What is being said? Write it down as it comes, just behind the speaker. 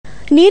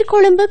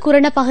நீர்கொழும்பு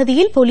குரண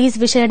பகுதியில் போலீஸ்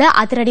விசேட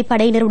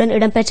அதிரடிப்படையினருடன்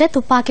இடம்பெற்ற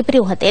துப்பாக்கி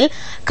பிரயோகத்தில்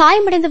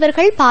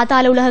காயமடைந்தவர்கள்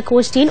பாதாள உலக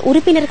கோஷ்டியின்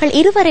உறுப்பினர்கள்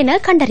இருவர் என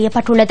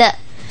கண்டறியப்பட்டுள்ளது.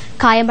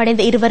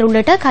 காயமடைந்த இருவர்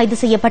உள்ளிட்ட கைது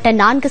செய்யப்பட்ட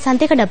 4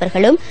 சந்தேக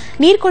நபர்களும்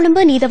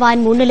நீர்கொழும்பு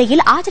நீதவான்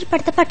முன்னிலையில்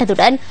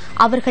ஆஜர்படுத்தப்பட்டதுடன்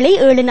அவர்களை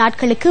 7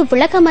 நாட்களுக்கு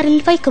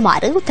விளக்கமறியலில்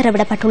வைக்குமாறு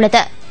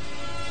உத்தரவிடப்பட்டுள்ளது.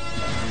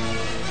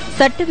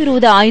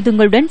 சட்டவிரோத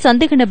ஆயுதங்களுடன்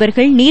சந்தேக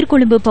நபர்கள்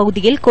நீர்கொழும்பு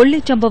பகுதியில்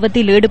கொள்ளைச்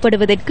சம்பவத்தில்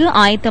ஈடுபடுவதற்கு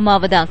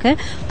ஆயத்தமாவதாக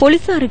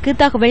போலீசாருக்கு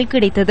தகவல்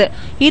கிடைத்தது.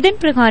 இதன்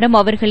பிரகாரம்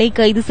அவர்களை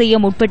கைது செய்ய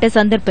முற்பட்ட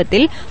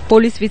சந்தர்ப்பத்தில்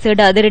போலீஸ் விசேட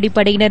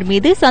அதிரடிப்படையினர்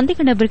மீது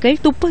சந்தேக நபர்கள்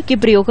துப்பாக்கி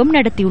பிரயோகம்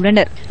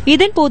நடத்தியுள்ளனர்.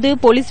 இதன்போது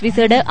போலீஸ்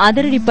விசேட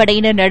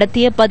அதிரடிப்படையினர்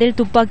நடத்திய பதில்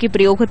துப்பாக்கி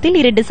பிரயோகத்தில்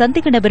 2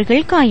 சந்தேக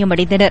நபர்கள்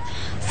காயமடைந்தனர்.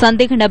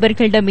 சந்தேக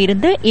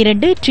நபர்களிடமிருந்த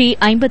 2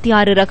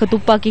 T56 ரக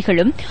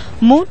துப்பாக்கிகளும்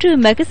 3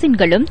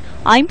 மெகசின்களும்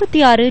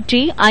 56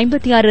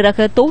 T56 ரக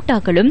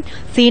தோட்டாக்களும்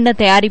சீன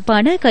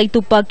தயாரிப்பான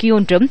கைத்துப்பாக்கி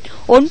ஒன்றும்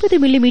 9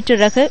 மில்லிமீட்டர்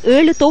ரக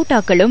 7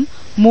 தோட்டாக்களும்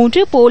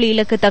 3 போலி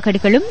இலக்க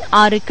தகடுகளும்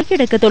 6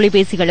 கையடக்க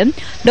தொலைபேசிகளும்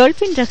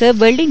டால்பின் ரக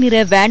வெள்ளை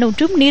நிற வேன்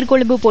ஒன்றும்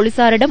நீர்கொழும்பு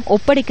போலீசாரிடம்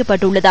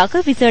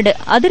ஒப்படைக்கப்பட்டுள்ளதாக விசேட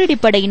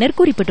அதிரடிப்படையினர்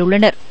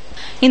குறிப்பிட்டுள்ளனர்.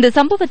 இந்த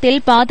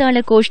சம்பவத்தில் பாதாள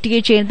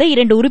கோஷ்டியைச் சேர்ந்த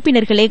 2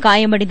 உறுப்பினர்களே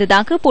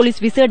காயமடைந்ததாக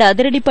போலீஸ் விசேட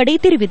அதிரடிப்படை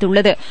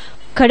தெரிவித்துள்ளது.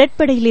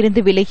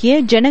 கடற்படையிலிருந்து விலகிய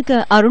ஜனக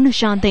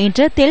அருணசாந்த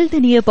என்ற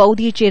தெல்தனிய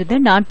பகுதியைச் சேர்ந்த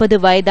 40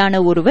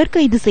 வயதான ஒருவர்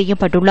கைது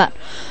செய்யப்பட்டுள்ளார்.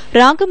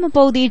 ராகம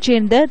பகுதியைச்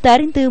சேர்ந்த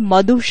தரிந்து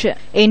மதுஷ்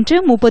என்ற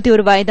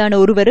 31 வயதான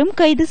ஒருவரும்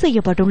கைது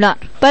செய்யப்பட்டுள்ளார்.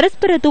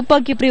 பரஸ்பர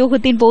துப்பாக்கி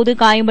பிரயோகத்தின் போது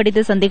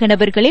காயமடைந்த சந்தேக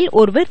நபர்களில்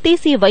ஒருவர்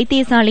தேசிய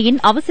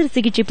வைத்தியசாலையின் அவசர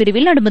சிகிச்சை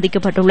பிரிவில்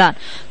அனுமதிக்கப்பட்டுள்ளார்.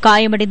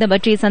 காயமடைந்த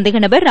மற்ற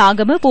சந்தேக நபர்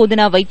ராகம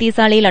போதனா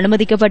வைத்தியசாலையில்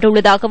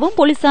அனுமதிக்கப்பட்டுள்ளதாகவும்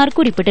போலீசார்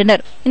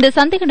குறிப்பிட்டனர். இந்த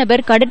சந்தேக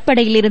நபர்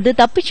கடற்படையிலிருந்து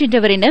தப்பிச்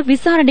சென்றவர் என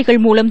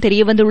விசாரணைகள் மூலம்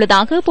தெரியவந்துள்ளதாக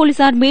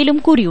போலீசார்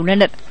மேலும்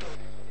கூறியுள்ளனர்.